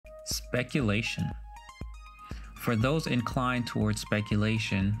Speculation. For those inclined towards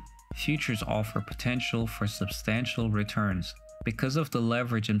speculation, futures offer potential for substantial returns. Because of the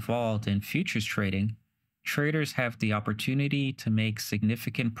leverage involved in futures trading, traders have the opportunity to make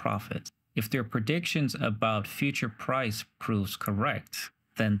significant profits. If their predictions about future price proves correct,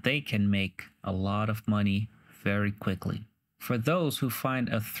 then they can make a lot of money very quickly. For those who find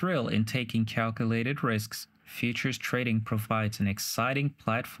a thrill in taking calculated risks, futures trading provides an exciting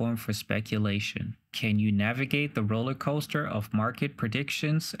platform for speculation. Can you navigate the roller coaster of market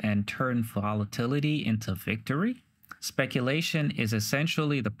predictions and turn volatility into victory? Speculation is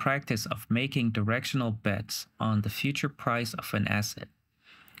essentially the practice of making directional bets on the future price of an asset,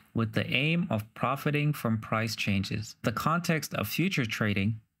 with the aim of profiting from price changes. In the context of future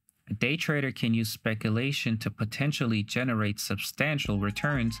trading, a day trader can use speculation to potentially generate substantial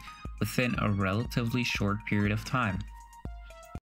returns within a relatively short period of time.